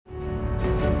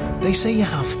They say you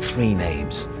have 3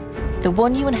 names. The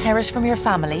one you inherit from your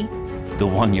family. The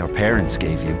one your parents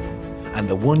gave you. And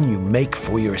the one you make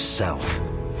for yourself.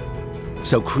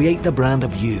 So create the brand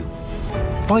of you.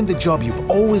 Find the job you've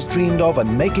always dreamed of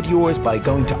and make it yours by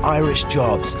going to Irish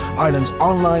Jobs, Ireland's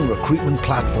online recruitment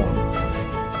platform.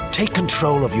 Take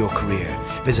control of your career.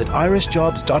 Visit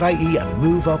irishjobs.ie and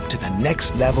move up to the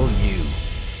next level you.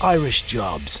 Irish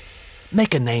Jobs.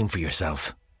 Make a name for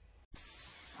yourself.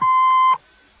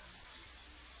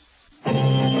 I'm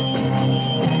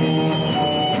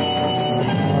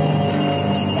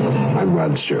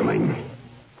Rod Serling.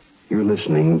 You're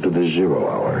listening to The Zero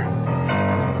Hour.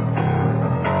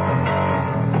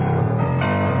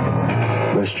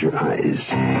 Rest your eyes.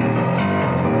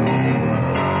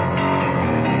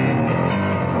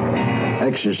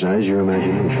 Exercise your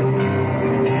imagination.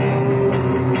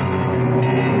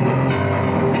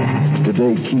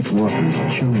 Today, Keith Walker's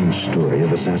chilling story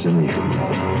of assassination.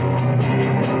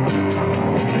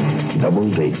 Double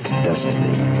date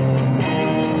destiny.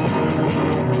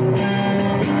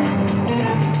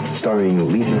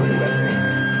 Starring Lee Northwest.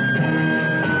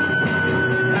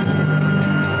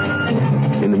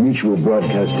 In the Mutual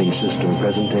Broadcasting System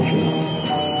presentation,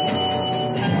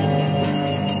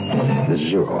 The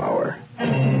Zero Hour.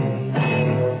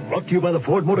 Brought to you by the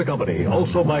Ford Motor Company,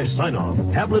 also by Sign-Off,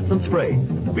 Tablets and Spray,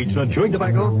 Beechman Chewing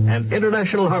Tobacco, and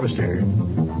International Harvester.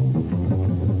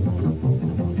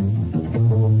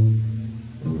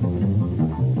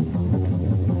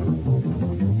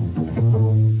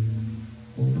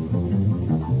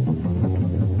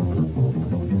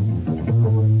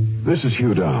 This is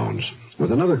Hugh Downs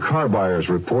with another car buyer's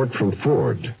report from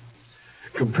Ford.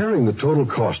 Comparing the total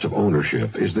cost of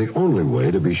ownership is the only way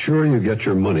to be sure you get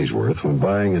your money's worth when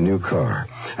buying a new car.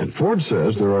 And Ford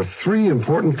says there are 3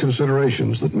 important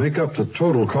considerations that make up the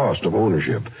total cost of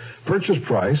ownership: purchase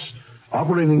price,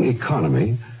 operating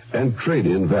economy, and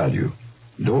trade-in value.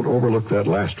 Don't overlook that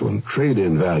last one,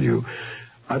 trade-in value.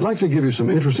 I'd like to give you some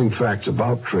interesting facts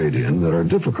about trade-in that are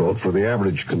difficult for the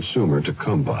average consumer to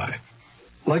come by.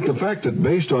 Like the fact that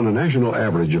based on a national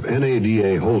average of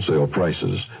NADA wholesale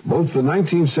prices, both the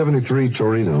 1973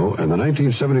 Torino and the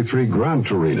 1973 Gran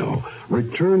Torino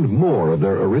returned more of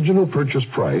their original purchase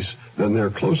price than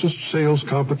their closest sales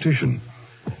competition.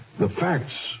 The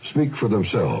facts speak for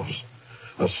themselves.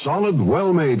 A solid,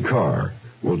 well-made car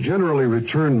will generally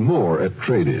return more at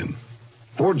trade-in.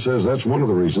 Ford says that's one of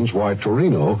the reasons why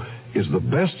Torino is the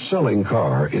best-selling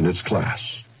car in its class.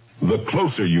 The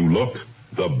closer you look,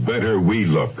 the better we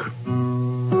look. The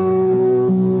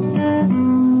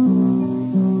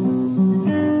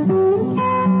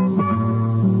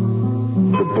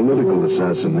political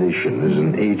assassination is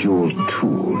an age-old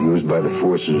tool used by the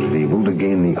forces of evil to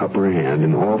gain the upper hand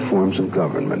in all forms of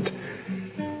government.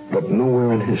 But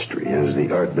nowhere in history has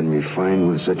the art been refined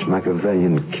with such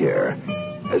Machiavellian care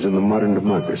as in the modern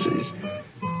democracies.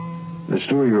 The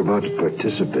story you're about to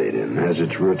participate in has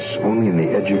its roots only in the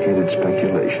educated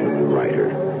speculation of the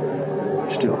writer.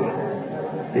 Still,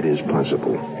 it is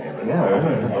possible.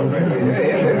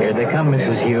 Here they come,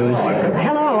 Mrs. Hughes.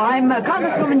 Hello, I'm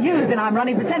Congresswoman Hughes, and I'm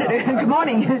running for senator. Good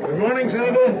morning. Good morning,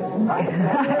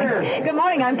 Senator. Good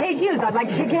morning, I'm Kate Hughes. I'd like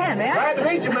to shake your hand, man. Glad to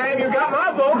meet you, ma'am. You got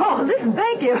my vote. Oh, listen,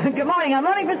 thank you. Good morning, I'm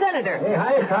running for senator. Hey,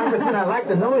 hi, Congressman. I like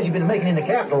the noise you've been making in the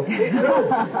Capitol.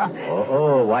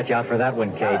 Oh, watch out for that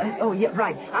one, Kate. Yeah,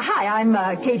 right. Hi, I'm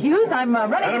Kate Hughes. I'm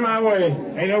running... Out of my way.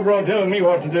 Ain't no broad telling me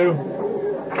what to do.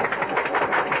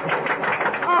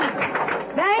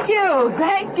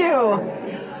 Thank you.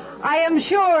 I am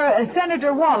sure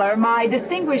Senator Waller, my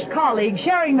distinguished colleague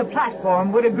sharing the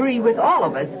platform, would agree with all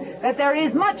of us that there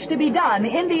is much to be done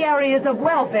in the areas of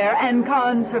welfare and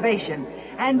conservation.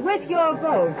 And with your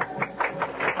vote...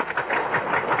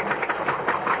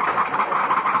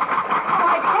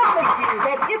 I promise you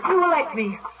that if you elect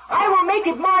me, I will make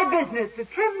it my business to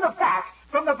trim the fat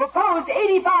from the proposed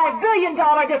 $85 billion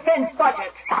defense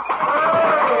budget.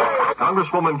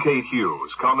 Congresswoman Kate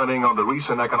Hughes commenting on the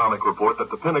recent economic report that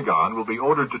the Pentagon will be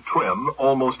ordered to trim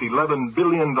almost $11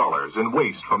 billion in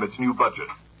waste from its new budget.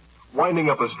 Winding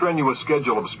up a strenuous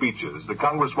schedule of speeches, the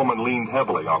Congresswoman leaned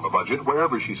heavily on the budget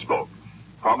wherever she spoke,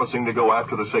 promising to go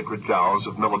after the sacred cows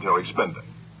of military spending.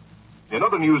 In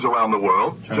other news around the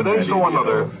world, today saw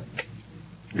another...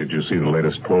 Did you see the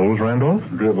latest polls, Randolph?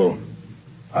 Dribble.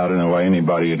 I don't know why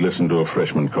anybody would listen to a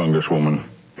freshman congresswoman.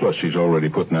 Plus, she's already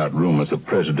putting out rumors the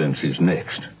presidency's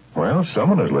next. Well,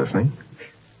 someone is listening.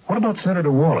 What about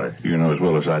Senator Waller? You know as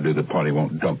well as I do the party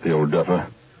won't dump the old duffer.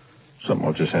 Something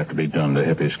will just have to be done to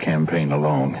help his campaign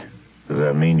along. Does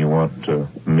that mean you want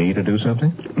me to do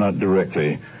something? Not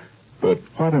directly, But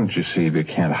why don't you see if you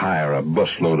can't hire a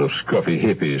busload of scruffy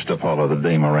hippies to follow the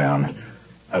dame around?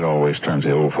 That always turns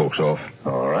the old folks off.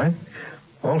 All right.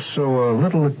 Also, a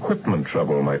little equipment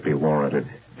trouble might be warranted.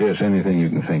 Yes, anything you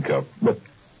can think of. But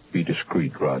be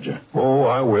discreet, Roger. Oh,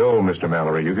 I will, Mr.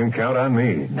 Mallory. You can count on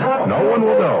me. No one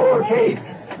will know. Kate.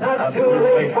 Not too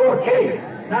late for Kate.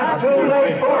 Not too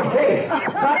late for Kate.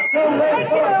 Not too late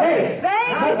for Kate.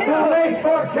 Not too late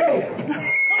for Kate.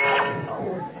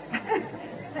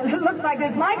 It looks like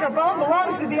this microphone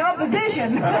belongs to the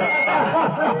opposition. Listen,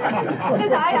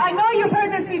 I know you've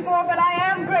heard this before, but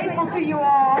I am grateful to you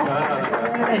all.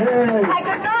 I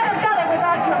could not have done it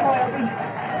without your loyalty.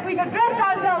 We've addressed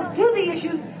ourselves to the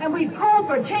issues, and we've called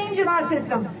for change in our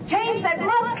system. Change that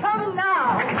must come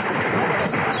now.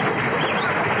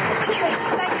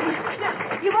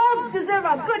 You all deserve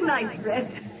a good night's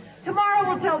rest. Tomorrow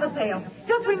we'll tell the tale.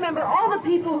 Just remember all the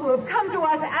people who have come to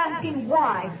us asking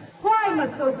why. Why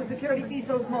must Social Security be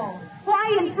so small?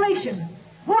 Why inflation?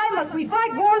 Why must we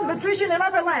fight wars of attrition in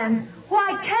other lands?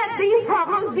 Why can't these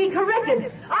problems be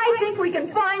corrected? I think we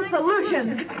can find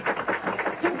solutions.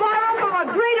 To borrow from a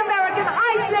great American,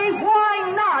 I say,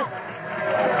 why not?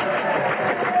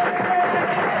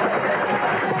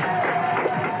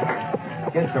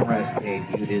 Get some rest, Kate.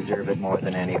 You deserve it more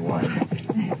than anyone.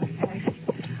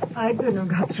 I couldn't have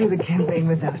got through the campaign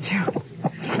without you.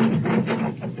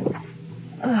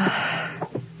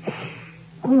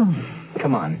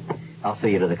 Come on. I'll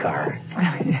see you to the car.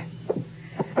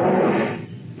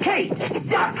 Kate!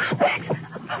 Stop!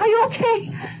 Are you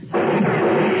okay?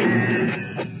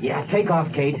 Yeah, take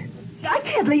off, Kate. I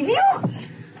can't leave you.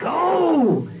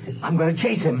 Go! I'm going to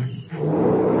chase him.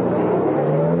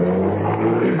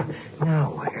 Now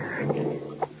where?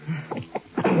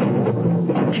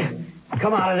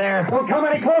 Come out of there. Don't come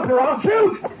any closer. I'll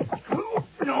shoot.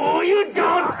 No, you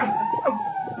don't.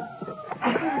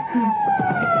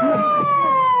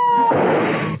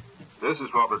 This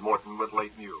is Robert Morton with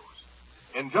late news.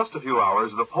 In just a few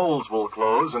hours, the polls will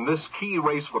close, and this key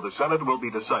race for the Senate will be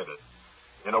decided.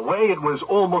 In a way, it was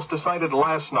almost decided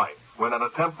last night when an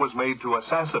attempt was made to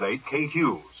assassinate Kate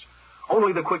Hughes.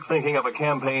 Only the quick thinking of a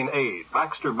campaign aide,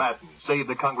 Baxter Madden, saved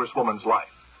the Congresswoman's life.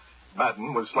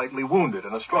 Madden was slightly wounded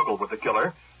in a struggle with the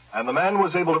killer, and the man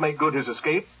was able to make good his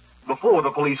escape before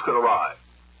the police could arrive.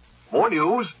 More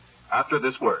news after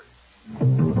this word.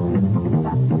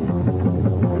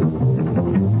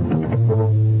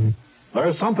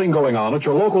 There's something going on at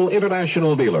your local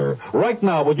International dealer. Right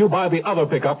now, when you buy the other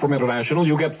pickup from International,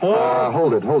 you get 4...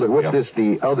 Hold it. What's this,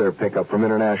 the other pickup from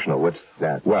International? What's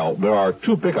that? Well, there are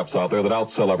 2 pickups out there that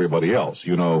outsell everybody else.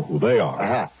 You know who they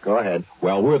are. Go ahead.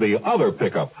 Well, we're the other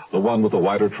pickup. The one with the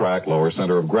wider track, lower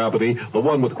center of gravity, the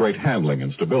one with great handling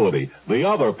and stability. The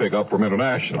other pickup from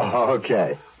International.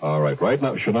 Okay. All right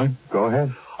now, should I? Go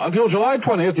ahead. Until July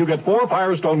 20th, you get 4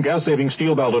 Firestone gas-saving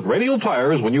steel-belted radial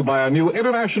tires when you buy a new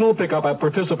International pickup at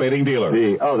participating dealers.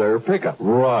 The other pickup.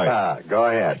 Right. Go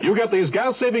ahead. You get these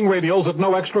gas-saving radials at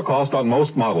no extra cost on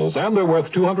most models, and they're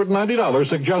worth $290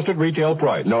 suggested retail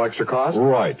price. No extra cost?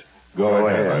 Right. Go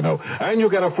ahead, I know. And you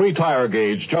get a free tire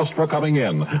gauge just for coming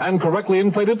in. And correctly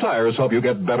inflated tires help you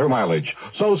get better mileage.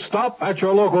 So stop at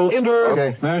your local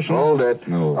International... Hold it.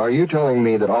 No. Are you telling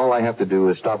me that all I have to do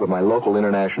is stop at my local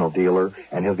International dealer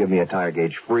and he'll give me a tire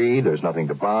gauge free? There's nothing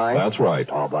to buy? That's right.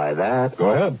 I'll buy that.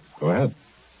 Go ahead.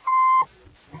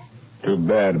 Too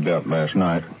bad about last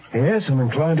night. Yes, I'm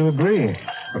inclined to agree.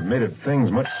 It made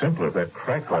things much simpler if that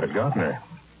crackpot had gotten her.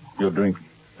 Your drink.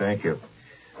 Thank you.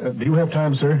 Do you have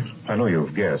time, sir? I know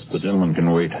you've guessed. The gentleman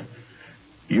can wait.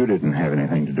 You didn't have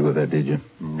anything to do with that, did you?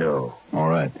 No. All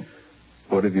right.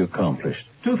 What have you accomplished?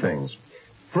 2 things.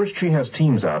 First, she has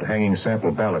teams out hanging sample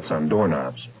ballots on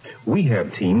doorknobs. We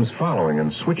have teams following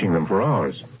and switching them for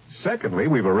ours. Secondly,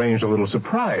 we've arranged a little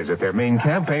surprise at their main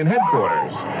campaign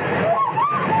headquarters. Fire!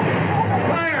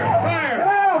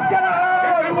 Get out! Get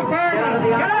out of the fire!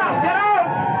 Get out!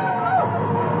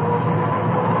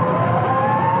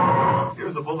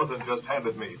 Here's a bulletin just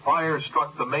handed me. Fire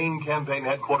struck the main campaign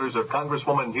headquarters of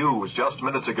Congresswoman Hughes just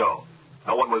minutes ago.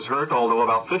 No one was hurt, although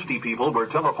about 50 people were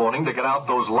telephoning to get out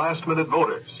those last-minute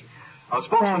voters. A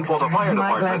spokesman for the fire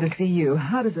department... I'm glad to see you.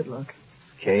 How does it look?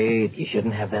 Kate, you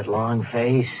shouldn't have that long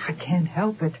face. I can't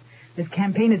help it. This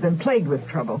campaign has been plagued with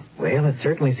trouble. Well, it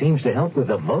certainly seems to help with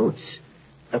the votes.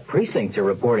 The precincts are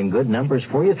reporting good numbers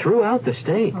for you throughout the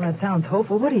state. Well, that sounds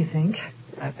hopeful. What do you think?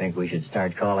 I think we should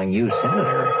start calling you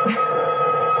Senator.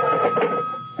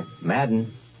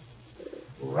 Madden.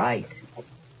 Right.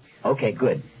 Okay,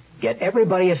 good. Get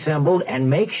everybody assembled and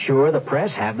make sure the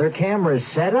press have their cameras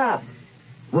set up.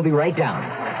 We'll be right down.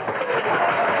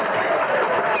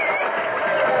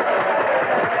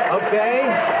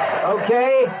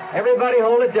 Okay. Everybody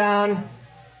hold it down.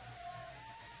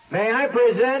 May I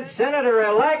present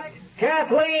Senator-elect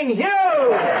Kathleen Hughes?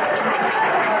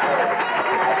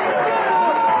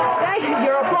 Thank you.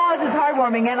 Your applause is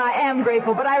heartwarming, and I am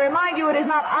grateful. But I remind you, it is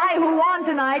not I who won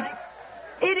tonight.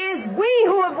 It is we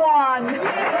who have won.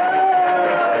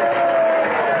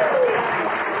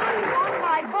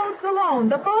 Alone.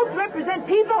 The votes represent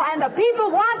people, and the people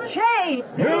want change.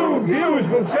 New views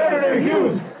with Senator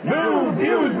Hughes. New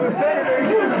views with Senator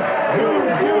Hughes. New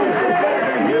views with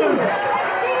Senator Hughes.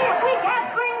 See if we can't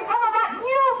bring some of that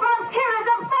new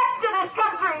frontierism back to this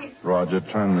country. Roger,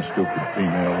 turn the stupid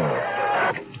female off.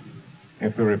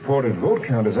 If the reported vote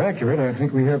count is accurate, I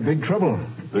think we have big trouble.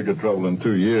 Bigger trouble in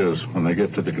 2 years when they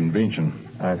get to the convention.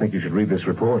 I think you should read this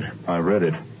report. I read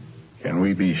it. Can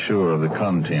we be sure of the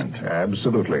content?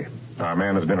 Absolutely. Our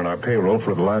man has been on our payroll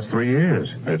for the last 3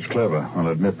 years. It's clever, I'll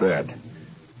admit that.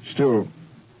 Still,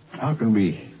 how can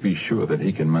we be sure that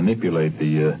he can manipulate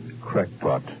the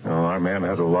crackpot? Oh, our man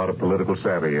has a lot of political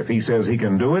savvy. If he says he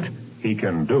can do it, he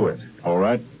can do it. All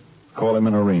right. Call him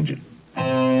and arrange it.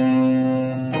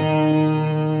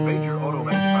 Major auto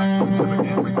manufacturers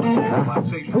began requesting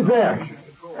relaxation. Who's there?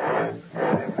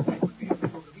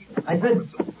 I said,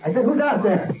 who's out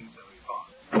there?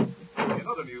 In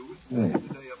other news, Hey.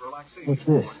 What's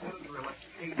this?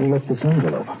 Who left this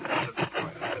envelope?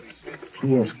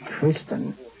 P.S.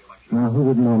 Kristen. Now, who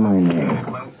would know my name?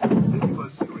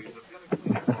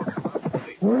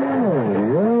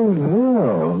 Well.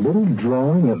 Little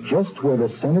drawing of just where the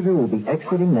senator will be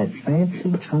exiting that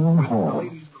fancy town hall.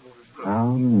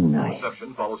 How nice.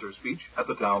 Reception follows her speech at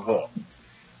the town hall.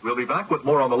 We'll be back with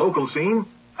more on the local scene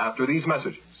after these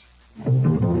messages.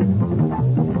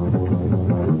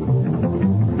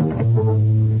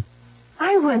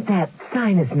 I want that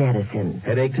sinus medicine.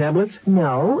 Headache tablets?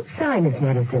 No, sinus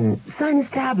medicine. Sinus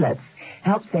tablets.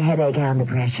 Helps the headache and the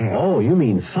pressure. Oh, you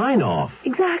mean sign-off.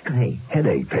 Exactly.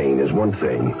 Headache pain is one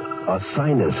thing. A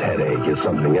sinus headache is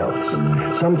something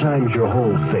else. Sometimes your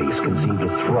whole face can seem to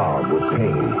throb with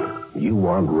pain. You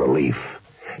want relief.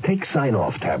 Take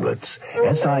Sign-Off tablets.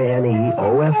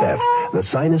 Sineoff, the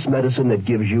sinus medicine that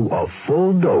gives you a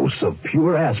full dose of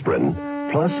pure aspirin,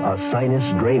 plus a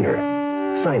sinus drainer.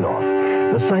 Sign-Off,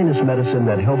 the sinus medicine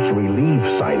that helps relieve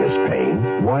sinus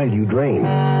pain while you drain.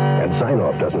 And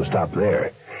Sign-Off doesn't stop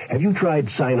there. Have you tried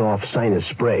Sign-Off Sinus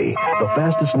Spray, the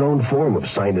fastest known form of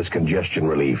sinus congestion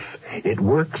relief? It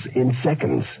works in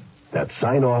seconds. That's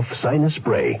Sign-Off Sinus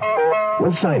Spray.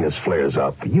 When sinus flares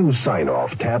up, use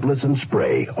Sign-Off tablets and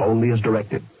spray only as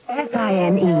directed.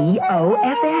 Sineoff.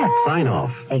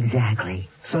 Sign-Off. Exactly.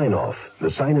 Sign-Off,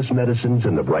 the sinus medicines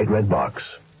in the bright red box.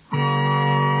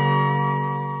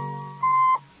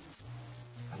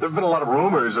 There have been a lot of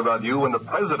rumors about you and the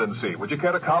presidency. Would you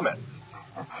care to comment?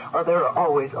 Well, there are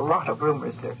always a lot of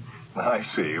rumors, sir. I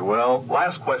see. Well,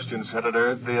 last question,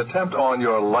 Senator. The attempt on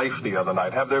your life the other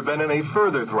night, have there been any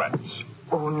further threats?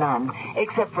 Oh, none.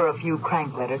 Except for a few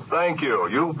crank letters. Thank you.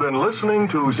 You've been listening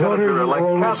to Senator-elect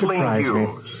Kathleen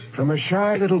Hughes. From a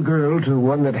shy little girl to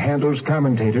one that handles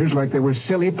commentators like they were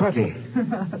silly putty.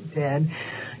 Dad,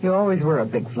 you always were a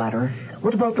big flatterer.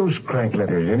 What about those crank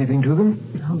letters? Anything to them?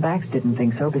 Well, Bax didn't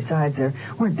think so. Besides, there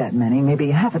weren't that many.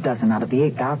 Maybe half a dozen out of the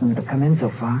 8,000 that have come in so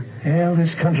far. Well,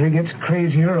 this country gets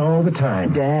crazier all the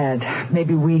time. Dad,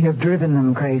 maybe we have driven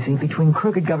them crazy. Between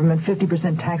crooked government,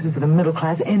 50% taxes for the middle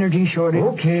class, energy shortage.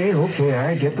 Okay,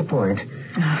 I get the point.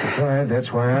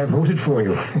 That's why I voted for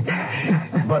you.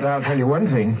 But I'll tell you one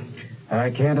thing.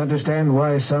 I can't understand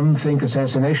why some think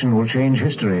assassination will change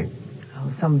history.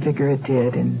 Oh, some figure it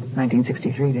did in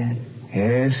 1963, Dad.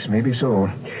 Yes, maybe so.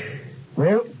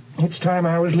 Well, it's time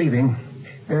I was leaving.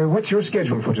 What's your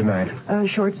schedule for tonight? A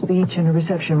short speech and a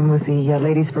reception with the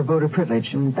ladies for voter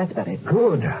privilege, and that's about it.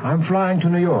 Good. I'm flying to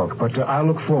New York, but I'll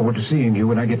look forward to seeing you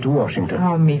when I get to Washington.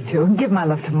 Oh, me too. Give my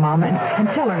love to Mom and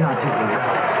tell her not to leave.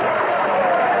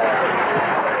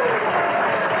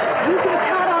 You can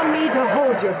count on me to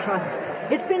hold your trust.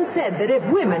 It's been said that if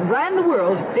women ran the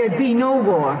world, there'd be no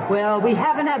war. Well, we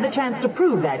haven't had the chance to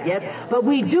prove that yet, but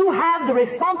we do have the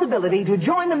responsibility to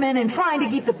join the men in trying to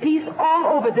keep the peace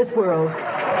all over this world. The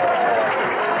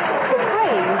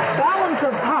phrase, balance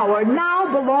of power, now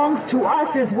belongs to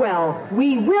us as well.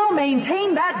 We will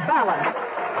maintain that balance.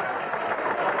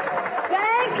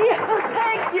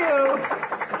 Thank you.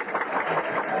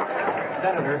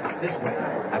 Senator, this way.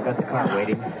 I've got the car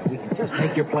waiting. We can just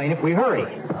take your plane if we hurry.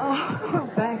 Oh,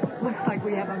 thanks. Looks like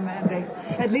we have a mandate.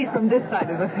 At least from this side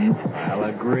of the fence. I'll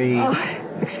agree. Oh.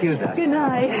 Excuse us. Good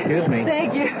night. Excuse me.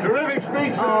 Thank you. Terrific speech,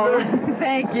 Senator. Oh,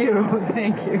 thank you.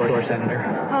 For sure, Senator.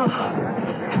 Oh.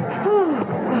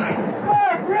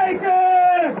 Heartbreaker!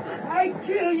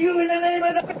 you in the name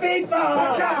of the people!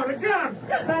 Watch out! A gun!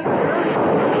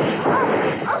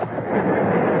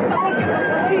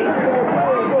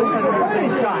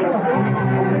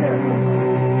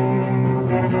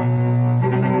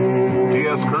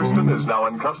 T.S. Kirsten is now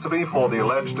in custody for the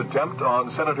alleged attempt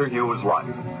on Senator Hughes' life.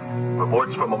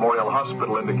 Reports from Memorial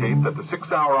Hospital indicate that the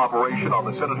 6-hour operation on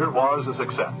the senator was a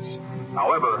success.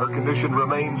 However, her condition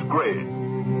remains grave.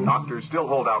 Doctors still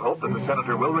hold out hope that the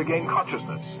senator will regain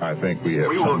consciousness. I think we have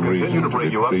We will some continue reason to bring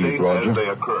be you pleased, updates Roger. as they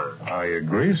occur. I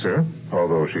agree, sir,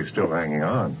 although she's still hanging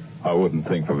on. I wouldn't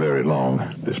think for very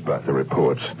long, despite the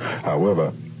reports.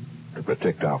 However, to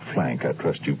protect our flank, I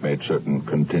trust you've made certain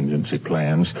contingency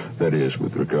plans. That is,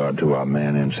 with regard to our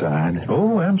man inside.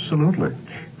 Oh, absolutely.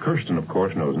 Kirsten, of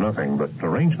course, knows nothing, but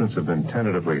arrangements have been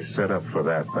tentatively set up for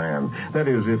that man. That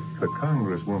is, if the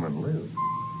congresswoman lives.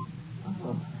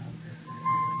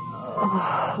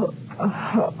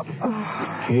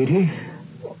 Katie?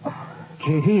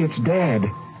 Katie, it's Dad.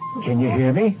 Can you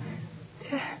hear me?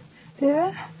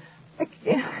 Dad?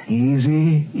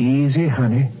 Easy,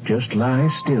 honey. Just lie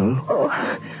still. Oh,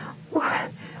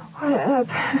 what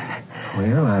happened?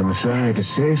 Well, I'm sorry to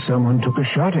say someone took a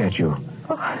shot at you.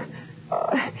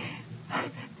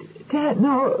 Dad,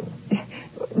 no.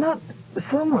 Not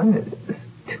someone.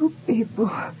 It's 2 people.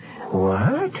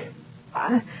 What?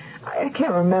 I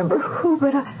can't remember who,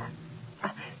 but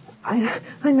I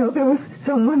know there was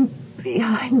someone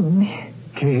behind me.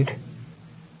 Kate?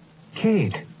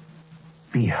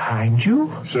 Behind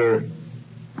you? Sir,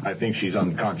 I think she's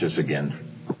unconscious again.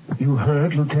 You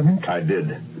heard, Lieutenant? I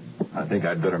did. I think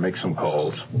I'd better make some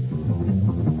calls.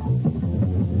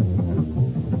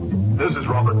 This is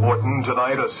Robert Morton.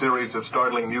 Tonight, a series of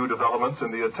startling new developments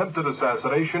in the attempted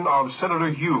assassination of Senator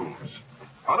Hughes.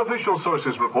 Unofficial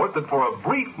sources report that for a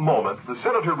brief moment, the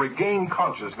senator regained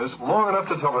consciousness long enough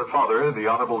to tell her father, the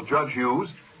Honorable Judge Hughes,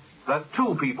 that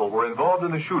 2 people were involved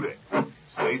in the shooting.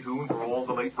 Stay tuned for all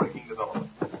the late-breaking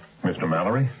developments. Mr.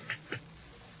 Mallory?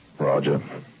 Roger,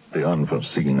 the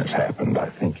unforeseen has happened. I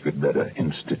think you'd better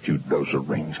institute those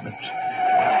arrangements.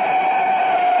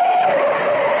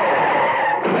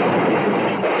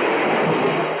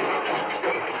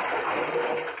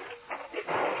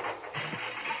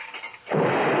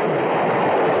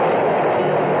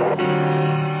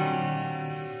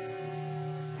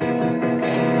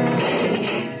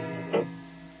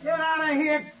 Get out of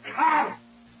here, cop!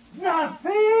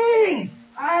 Nothing!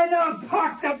 I don't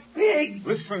talk to pigs!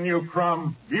 Listen, you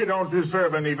crumb. You don't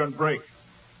deserve an even break.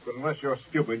 But unless you're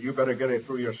stupid, you better get it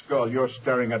through your skull. You're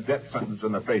staring a death sentence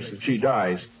in the face if she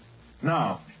dies.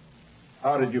 Now,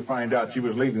 how did you find out she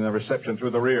was leaving the reception through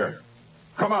the rear?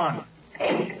 Come on.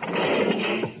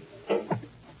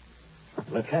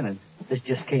 Lieutenant, this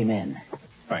just came in.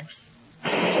 Thanks.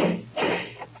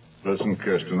 Listen,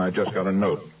 Kirsten, I just got a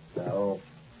note. So?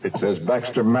 It says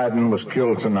Baxter Madden was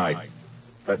killed tonight.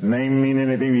 That name mean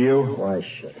anything to you? Why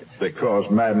should it? Because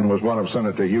Madden was one of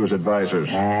Senator Hughes' advisors.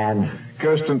 And?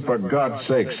 Kirsten, for God's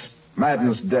sakes,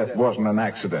 Madden's death wasn't an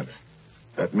accident.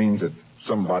 That means that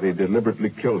somebody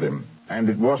deliberately killed him. And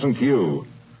it wasn't you.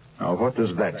 Now, what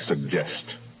does that suggest?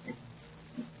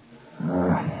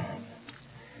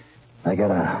 I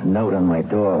got a note on my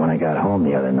door when I got home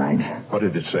the other night. What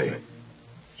did it say?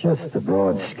 Just a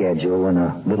broad schedule and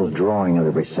a little drawing of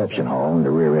the reception hall and the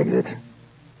rear exit.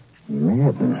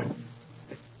 Madden.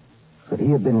 Could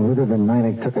he have been with her the night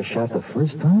I took a shot the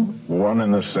first time? One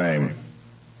and the same.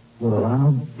 Well,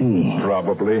 I'll be.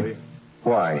 Probably.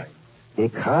 Why?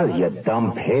 Because, you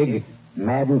dumb pig.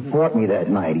 Madden fought me that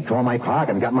night. He tore my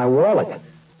pocket and got my wallet.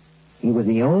 He was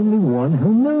the only one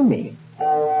who knew me.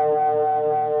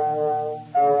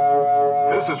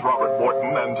 This is Robert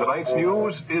Morton, and tonight's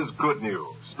news is good news.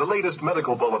 The latest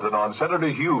medical bulletin on Senator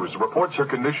Hughes reports her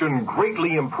condition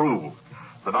greatly improved.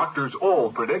 The doctors all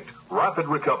predict rapid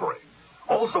recovery.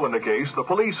 Also in the case, the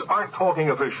police aren't talking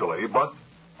officially, but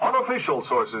unofficial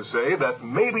sources say that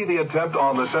maybe the attempt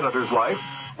on the senator's life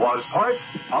was part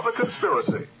of a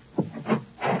conspiracy.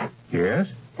 Yes?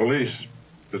 Police.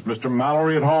 Is Mr.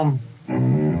 Mallory at home?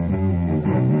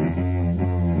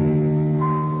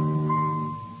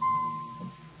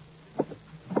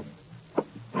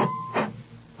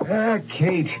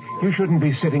 Kate, you shouldn't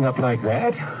be sitting up like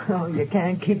that. Oh, you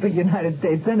can't keep a United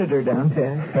States Senator down,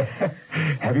 Ted.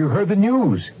 Have you heard the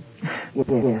news?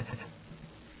 Yes.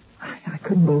 I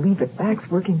couldn't believe it. Bax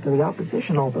working for the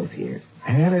opposition all those years.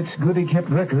 And it's good he kept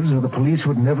records, or the police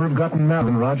would never have gotten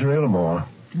Malin Roger Elmore.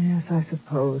 Yes, I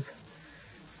suppose.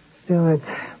 Still, it's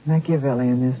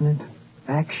Machiavellian, isn't it?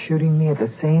 Bax shooting me at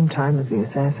the same time as the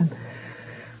assassin.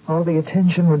 All the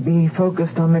attention would be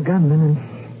focused on the gunman, and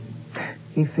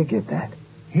he figured that.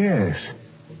 Yes.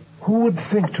 Who would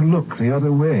think to look the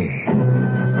other way?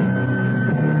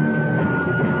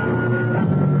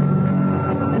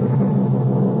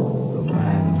 The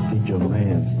mind teach a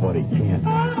man what he can't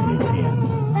and he can.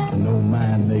 And no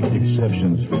mind makes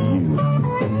exceptions for you.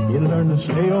 You learn to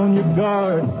stay on your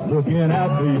guard, looking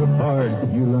out for your part.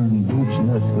 You learn beech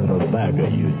nuts that'll back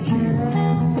of you chew.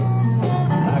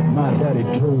 Like my daddy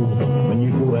told, when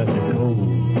you go at the cold,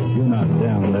 you're not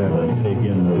down there to take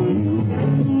in the view.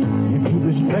 You keep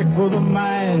respect for the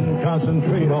mind,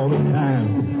 concentrate all the time.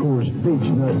 Of course, beech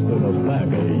nuts that'll back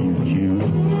of you chew.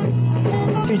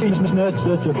 Beech nut's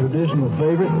such a traditional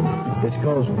favorite, it's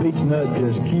 'cause beech nut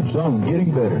just keeps on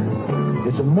getting better.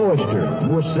 It's a moister,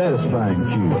 more satisfying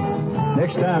chew.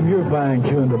 Next time you're buying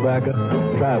chewing tobacco,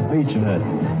 try beech nut.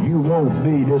 You won't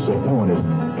be disappointed.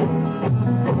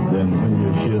 Then when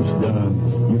your shift's done,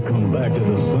 you come back to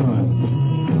the sun.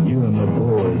 You and the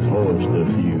boys hoist a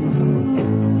few.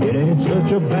 It ain't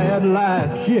such a bad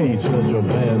life. She ain't such a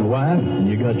bad wife.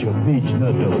 You got your beech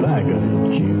nut tobacco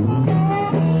to chew.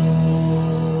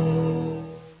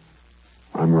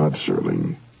 I'm Rod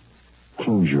Serling.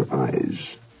 Close your eyes.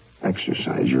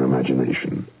 Exercise your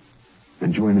imagination.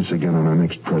 And join us again on our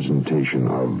next presentation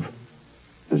of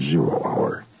The 0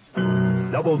 Hour.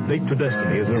 Double Date to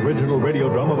Destiny is an original radio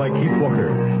drama by Keith Walker.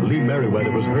 Lee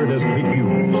Merriweather was heard as Pete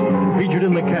Hughes. Featured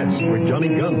in the cast were Johnny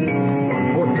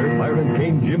Gunn, Porter, Byron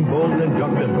Kane, Jim Bolden, and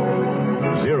Jock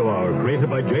Denver. 0 Hour, created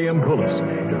by J.M. Collis,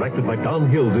 directed by Don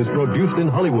Hills, is produced in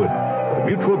Hollywood. The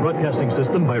Mutual Broadcasting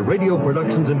System by Radio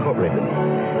Productions Incorporated.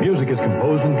 Music is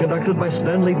composed and conducted by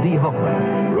Stanley D.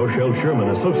 Hoffman. Rochelle Sherman,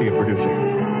 associate producer.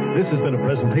 This has been a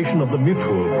presentation of the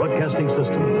Mutual Broadcasting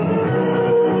System.